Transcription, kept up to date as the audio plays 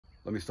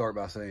Let me start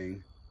by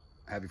saying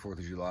happy 4th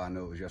of July. I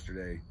know it was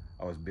yesterday.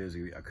 I was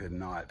busy. I could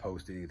not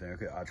post anything.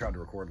 I tried to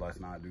record last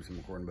night, do some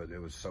recording, but it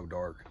was so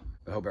dark.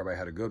 I hope everybody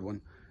had a good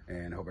one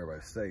and hope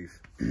everybody's safe.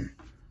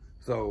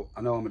 So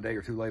I know I'm a day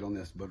or two late on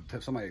this, but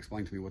somebody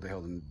explain to me what the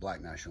hell the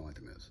Black National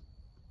Anthem is.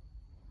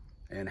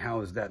 And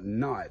how is that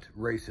not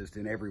racist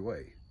in every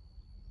way?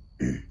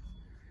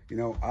 You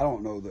know, I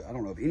don't know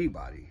of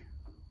anybody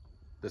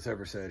that's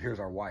ever said, here's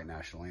our white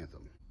national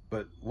anthem.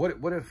 But what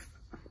if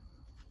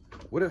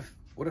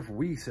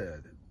we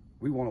said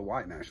we want a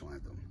white national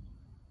anthem?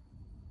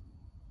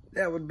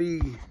 That would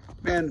be,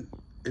 man,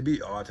 oh,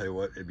 I'll tell you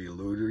what, it'd be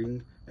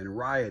looting and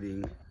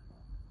rioting.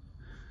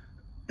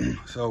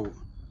 So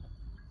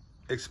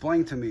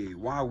explain to me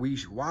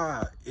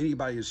why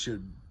anybody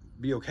should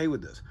be okay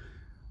with this.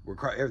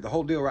 The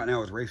whole deal right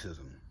now is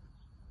racism.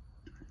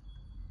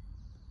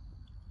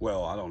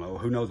 Well, I don't know.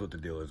 Who knows what the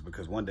deal is,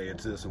 because one day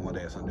it's this and one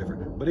day it's something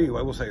different. But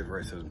anyway, we'll say it's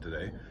racism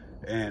today.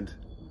 And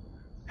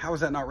how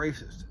is that not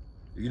racist?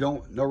 You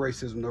don't, no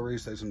racism, no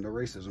racism, no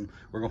racism.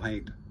 We're going to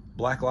paint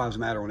Black Lives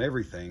Matter on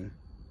everything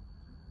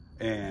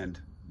and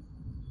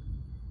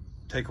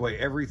take away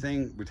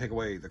everything. We take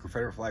away the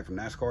Confederate flag from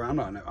NASCAR.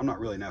 I'm not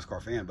really a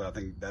NASCAR fan, but I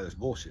think that is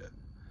bullshit.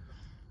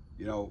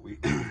 You know,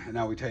 and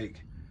now we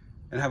take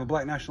and have a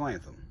Black National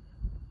Anthem.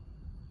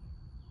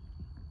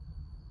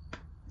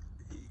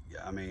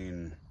 I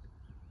mean,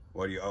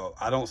 what do you? Oh,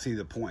 I don't see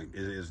the point.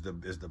 Is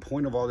the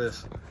point of all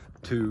this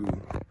to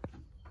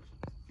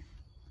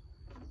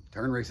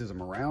turn racism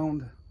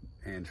around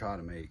and try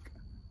to make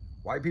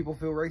white people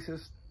feel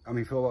racist? I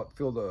mean, feel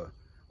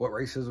what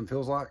racism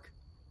feels like?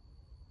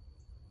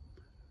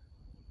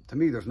 To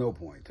me, there's no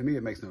point. To me,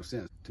 it makes no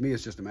sense. To me,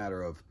 it's just a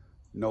matter of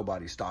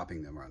nobody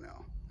stopping them right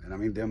now. And I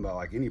mean them by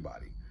like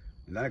anybody.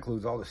 And that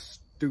includes all the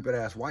stupid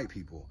ass white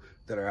people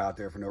that are out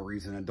there for no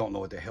reason and don't know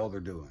what the hell they're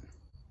doing.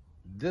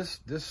 This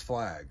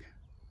flag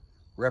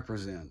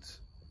represents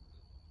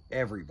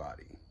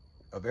everybody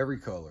of every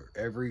color,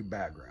 every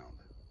background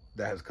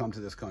that has come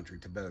to this country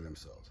to better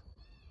themselves.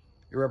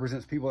 It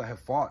represents people that have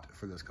fought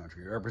for this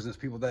country. It represents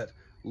people that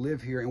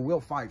live here and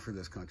will fight for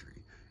this country.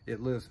 It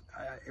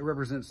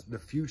represents the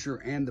future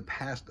and the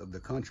past of the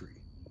country.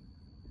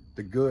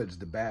 The goods,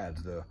 the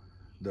bads,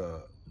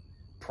 the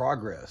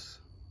progress.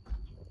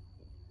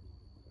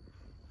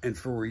 And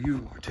for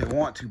you to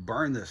want to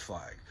burn this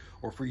flag,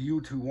 or for you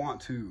to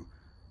want to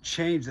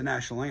change the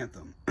national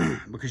anthem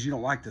because you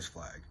don't like this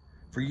flag,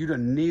 for you to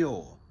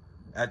kneel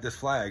at this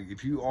flag,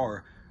 if you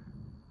are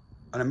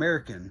an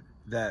American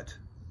that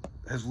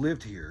has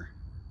lived here,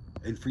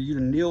 and for you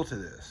to kneel to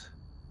this,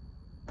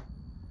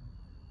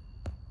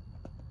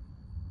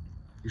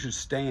 you should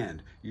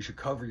stand, you should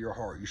cover your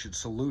heart, you should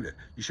salute it,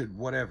 you should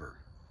whatever.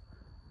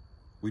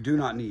 We do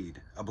not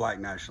need a Black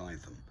National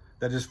Anthem.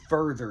 That is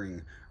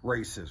furthering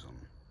racism.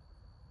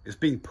 It's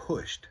being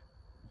pushed.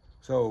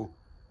 So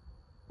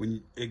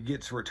when it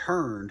gets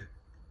returned,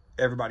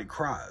 everybody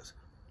cries.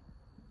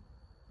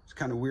 It's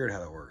kind of weird how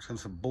that works. Kind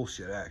of some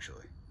bullshit,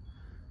 actually.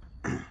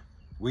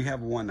 We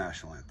have one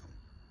national anthem.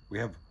 We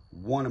have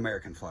one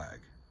American flag.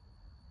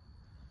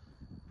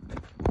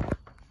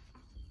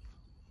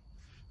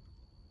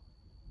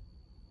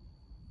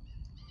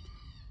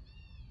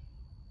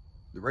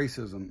 The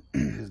racism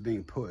is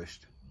being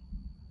pushed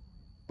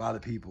by the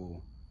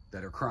people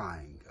that are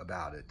crying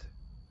about it.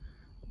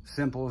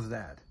 Simple as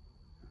that.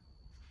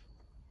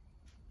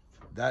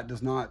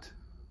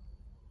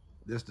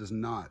 This does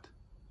not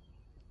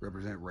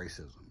represent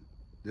racism.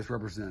 This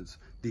represents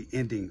the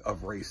ending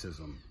of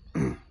racism.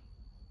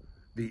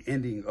 The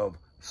ending of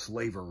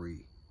slavery.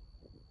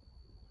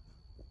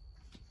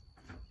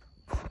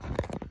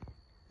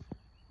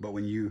 But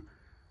when you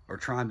are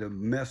trying to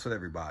mess with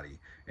everybody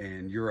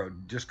and you're a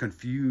just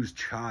confused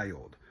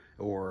child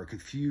or a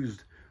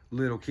confused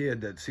little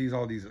kid that sees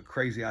all these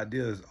crazy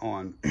ideas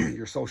on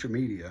your social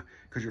media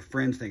because your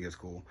friends think it's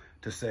cool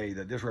to say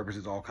that this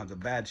represents all kinds of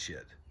bad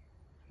shit.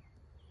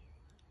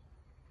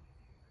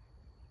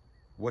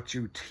 What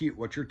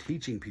you're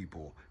teaching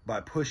people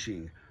by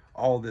pushing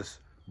all this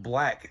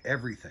black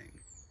everything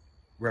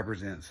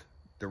represents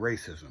the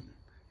racism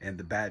and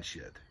the bad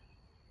shit.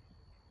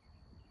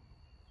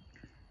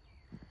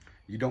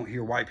 You don't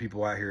hear white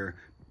people out here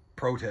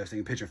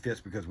protesting, pitching fits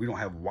because we don't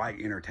have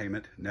white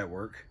entertainment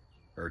network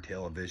or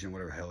television,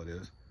 whatever the hell it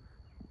is.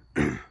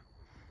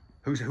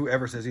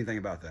 Whoever says anything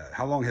about that?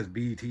 How long has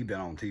BET been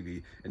on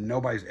TV and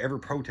nobody's ever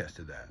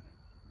protested that?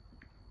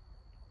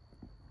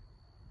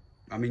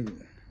 I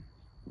mean,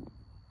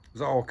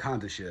 there's all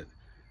kinds of shit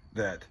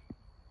that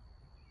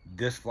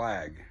this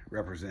flag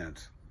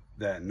represents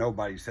that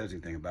nobody says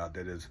anything about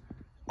that is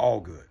all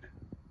good.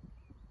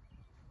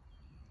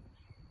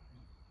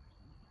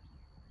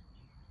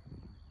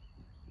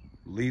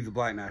 Leave the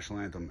Black National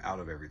Anthem out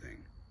of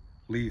everything.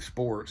 Leave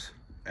sports,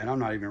 and I'm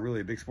not even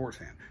really a big sports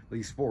fan,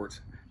 leave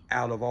sports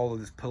out of all of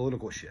this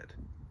political shit.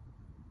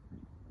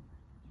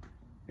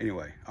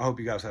 Anyway, I hope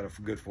you guys had a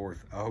good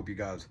 4th. I hope you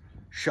guys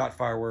shot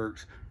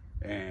fireworks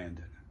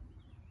and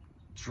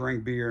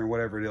drink beer and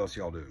whatever else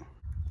y'all do.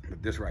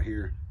 But this right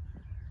here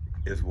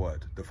is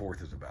what the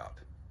 4th is about.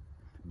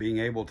 being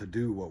able to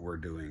do what we're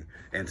doing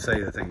and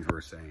say the things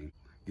we're saying,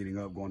 getting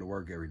up, going to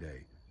work every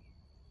day,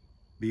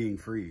 being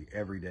free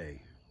every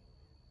day.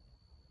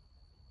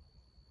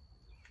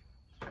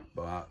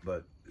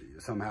 But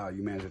somehow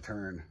you manage to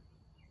turn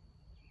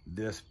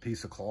this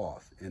piece of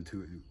cloth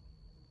into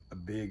a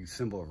big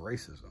symbol of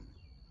racism.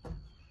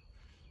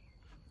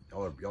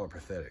 Y'all are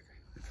pathetic.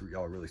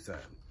 Y'all are really sad.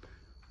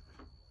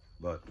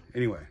 But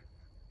anyway,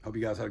 hope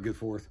you guys had a good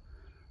 4th,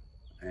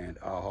 and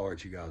I'll holler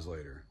at you guys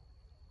later.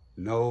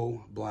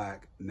 No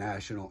black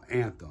national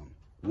anthem.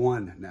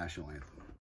 One national anthem.